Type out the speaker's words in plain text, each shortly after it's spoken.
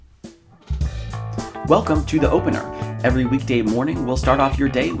Welcome to The Opener. Every weekday morning, we'll start off your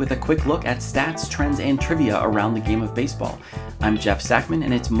day with a quick look at stats, trends, and trivia around the game of baseball. I'm Jeff Sackman,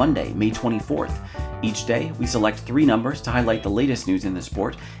 and it's Monday, May 24th. Each day, we select 3 numbers to highlight the latest news in the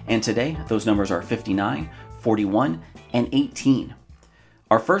sport, and today, those numbers are 59, 41, and 18.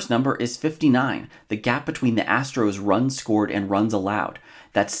 Our first number is 59, the gap between the Astros' runs scored and runs allowed.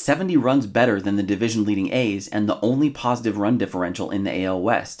 That's 70 runs better than the division-leading A's and the only positive run differential in the AL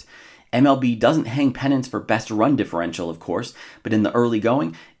West. MLB doesn't hang pennants for best run differential, of course, but in the early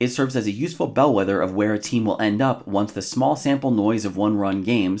going, it serves as a useful bellwether of where a team will end up once the small sample noise of one-run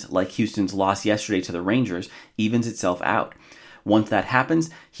games, like Houston's loss yesterday to the Rangers, evens itself out. Once that happens,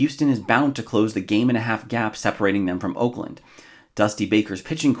 Houston is bound to close the game-and-a-half gap separating them from Oakland. Dusty Baker's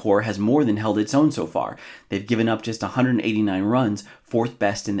pitching core has more than held its own so far. They've given up just 189 runs, 4th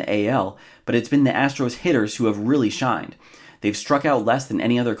best in the AL, but it's been the Astros hitters who have really shined. They've struck out less than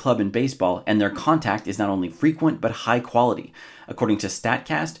any other club in baseball, and their contact is not only frequent but high quality. According to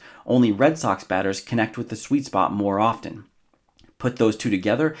StatCast, only Red Sox batters connect with the sweet spot more often. Put those two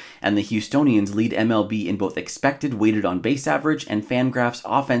together, and the Houstonians lead MLB in both expected weighted on base average and Fangraphs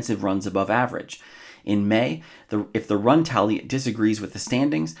offensive runs above average. In May, if the run tally disagrees with the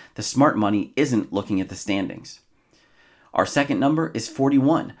standings, the smart money isn't looking at the standings. Our second number is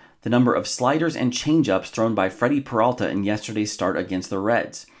 41, the number of sliders and changeups thrown by Freddy Peralta in yesterday's start against the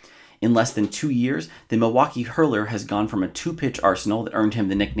Reds. In less than 2 years, the Milwaukee hurler has gone from a 2-pitch arsenal that earned him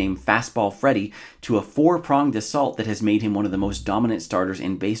the nickname Fastball Freddy to a 4-pronged assault that has made him one of the most dominant starters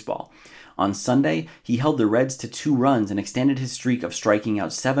in baseball. On Sunday, he held the Reds to 2 runs and extended his streak of striking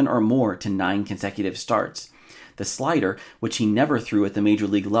out 7 or more to 9 consecutive starts. The slider, which he never threw at the major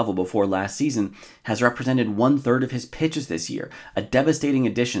league level before last season, has represented 1/3 of his pitches this year, a devastating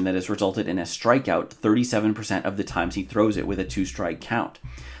addition that has resulted in a strikeout 37% of the times he throws it with a 2-strike count.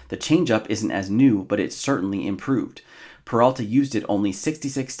 The changeup isn't as new, but it's certainly improved. Peralta used it only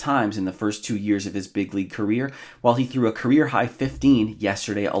 66 times in the first 2 years of his big league career, while he threw a career-high 15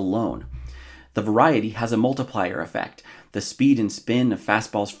 yesterday alone. The variety has a multiplier effect. The speed and spin of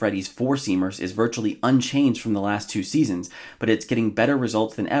Fastball's Freddy's 4-seamers is virtually unchanged from the last 2 seasons, but it's getting better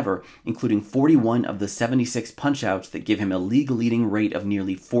results than ever, including 41 of the 76 punch-outs that give him a league-leading rate of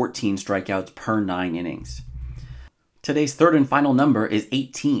nearly 14 strikeouts per 9 innings. Today's third and final number is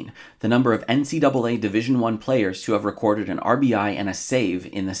 18, the number of NCAA Division I players who have recorded an RBI and a save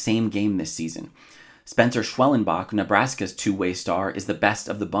in the same game this season. Spencer Schwellenbach, Nebraska's two-way star, is the best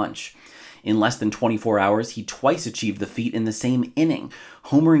of the bunch. In less than 24 hours, he twice achieved the feat in the same inning,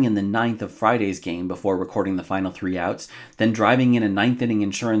 homering in the 9th of Friday's game before recording the final 3 outs, then driving in a 9th-inning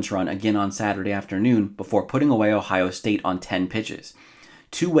insurance run again on Saturday afternoon before putting away Ohio State on 10 pitches.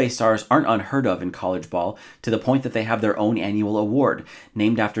 Two-way stars aren't unheard of in college ball, to the point that they have their own annual award,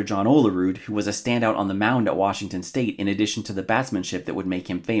 named after John Olerud, who was a standout on the mound at Washington State in addition to the batsmanship that would make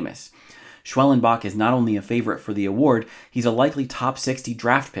him famous. Schwellenbach is not only a favorite for the award, he's a likely top 60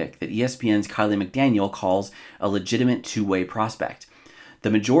 draft pick that ESPN's Kylie McDaniel calls a legitimate two-way prospect. The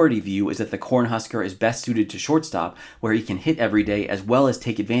majority view is that the Cornhusker is best suited to shortstop, where he can hit every day as well as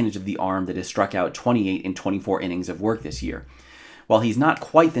take advantage of the arm that has struck out 28 in 24 innings of work this year. While he's not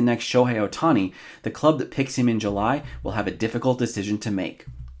quite the next Shohei Ohtani, the club that picks him in July will have a difficult decision to make.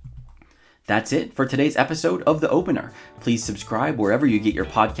 That's it for today's episode of The Opener. Please subscribe wherever you get your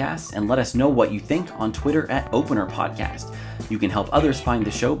podcasts and let us know what you think on Twitter @OpenerPodcast. You can help others find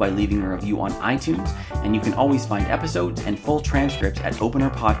the show by leaving a review on iTunes, and you can always find episodes and full transcripts at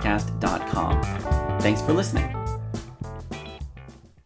openerpodcast.com. Thanks for listening.